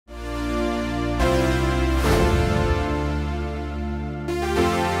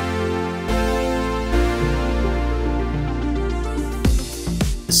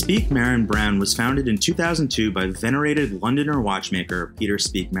The Speake Marin brand was founded in 2002 by venerated Londoner watchmaker Peter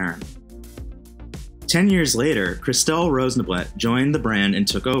Speake Marin. 10 years later, Christelle Rosenblatt joined the brand and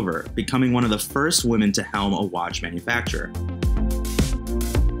took over, becoming one of the first women to helm a watch manufacturer.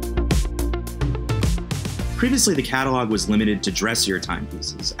 Previously, the catalog was limited to dressier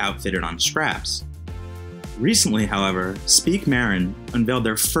timepieces, outfitted on straps. Recently, however, Speake Marin unveiled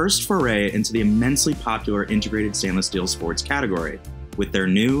their first foray into the immensely popular integrated stainless steel sports category with their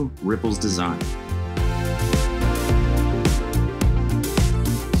new Ripples design.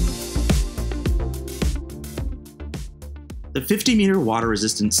 The 50-meter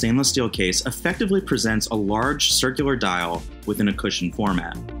water-resistant stainless steel case effectively presents a large circular dial within a cushion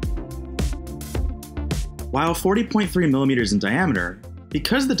format. While 40.3 millimeters in diameter,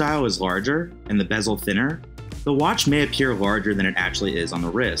 because the dial is larger and the bezel thinner, the watch may appear larger than it actually is on the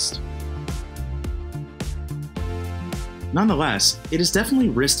wrist. Nonetheless, it is definitely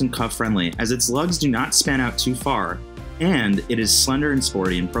wrist and cuff friendly, as its lugs do not span out too far, and it is slender and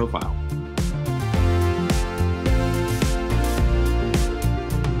sporty in profile.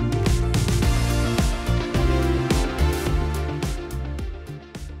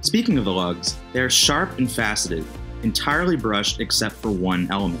 Speaking of the lugs, they are sharp and faceted, entirely brushed except for one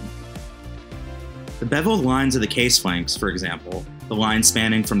element. The beveled lines of the case flanks, for example, the line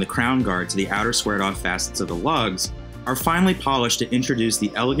spanning from the crown guard to the outer squared-off facets of the lugs, are finely polished to introduce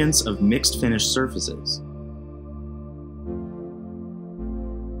the elegance of mixed finished surfaces.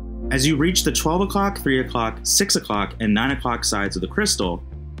 As you reach the 12 o'clock, 3 o'clock, 6 o'clock, and 9 o'clock sides of the crystal,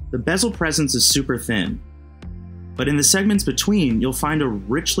 the bezel presence is super thin. But in the segments between, you'll find a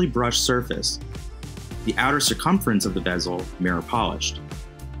richly brushed surface, the outer circumference of the bezel mirror polished.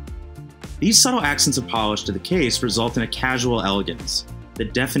 These subtle accents of polish to the case result in a casual elegance, the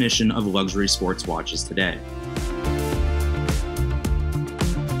definition of luxury sports watches today.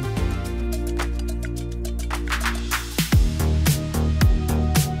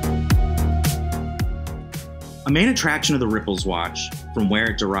 A main attraction of the Ripples watch, from where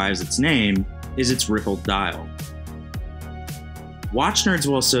it derives its name, is its rippled dial. Watch nerds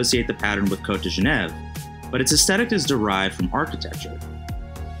will associate the pattern with Côte de Genève, but its aesthetic is derived from architecture.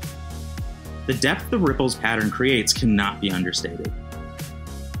 The depth the Ripples pattern creates cannot be understated.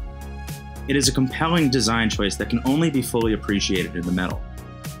 It is a compelling design choice that can only be fully appreciated in the metal.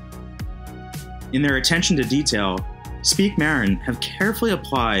 In their attention to detail, Speake Marin have carefully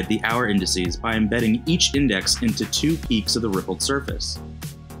applied the hour indices by embedding each index into two peaks of the rippled surface.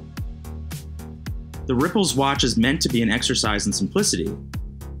 The Ripples watch is meant to be an exercise in simplicity,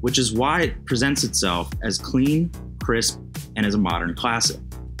 which is why it presents itself as clean, crisp, and as a modern classic.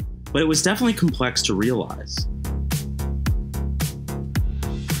 But it was definitely complex to realize.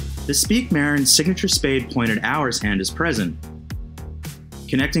 The Speake Marin signature spade pointed hours hand is present,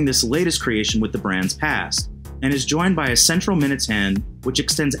 connecting this latest creation with the brand's past, and is joined by a central minutes hand which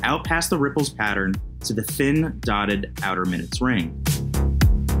extends out past the Ripples pattern to the thin, dotted outer minutes ring.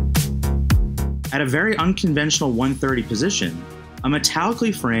 At a very unconventional 1:30 position, a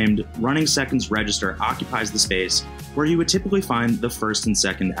metallically framed running seconds register occupies the space where you would typically find the first and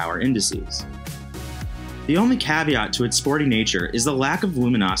second hour indices. The only caveat to its sporty nature is the lack of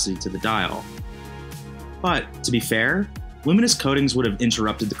luminosity to the dial. But, to be fair, luminous coatings would have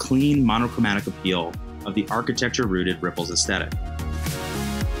interrupted the clean, monochromatic appeal of the architecture-rooted Ripples aesthetic.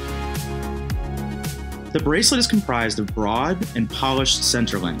 The bracelet is comprised of broad and polished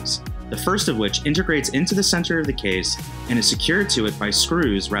center links, the first of which integrates into the center of the case and is secured to it by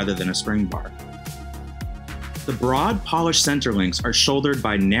screws rather than a spring bar. The broad, polished center links are shouldered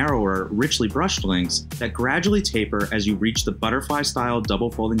by narrower, richly brushed links that gradually taper as you reach the butterfly-style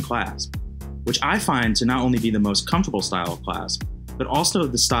double-folding clasp, which I find to not only be the most comfortable style of clasp, but also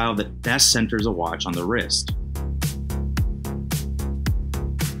the style that best centers a watch on the wrist.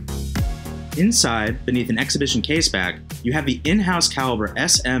 Inside, beneath an exhibition caseback, you have the in-house caliber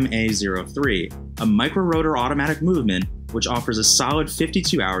SMA03, a micro-rotor automatic movement which offers a solid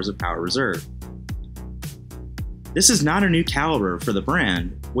 52 hours of power reserve. This is not a new caliber for the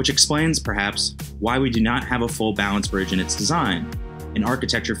brand, which explains, perhaps, why we do not have a full balance bridge in its design, an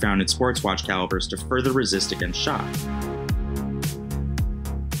architecture found in sports watch calibers to further resist against shock.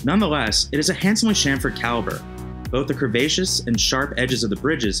 Nonetheless, it is a handsomely chamfered caliber, both the curvaceous and sharp edges of the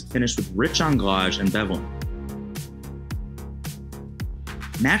bridges finished with rich anglage and beveling.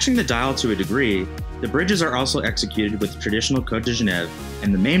 Matching the dial to a degree, the bridges are also executed with traditional Côte de Genève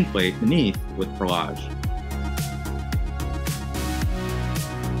and the main plate beneath with perlage.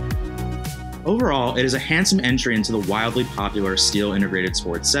 Overall, it is a handsome entry into the wildly popular steel integrated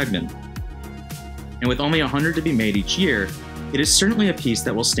sports segment. And with only 100 to be made each year, It is certainly a piece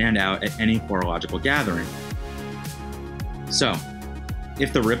that will stand out at any horological gathering. So,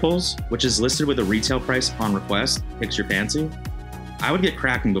 if the Ripples, which is listed with a retail price upon request, piques your fancy, I would get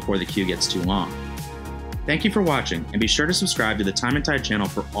cracking before the queue gets too long. Thank you for watching, and be sure to subscribe to the Time+Tide channel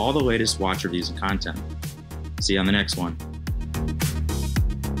for all the latest watch reviews and content. See you on the next one.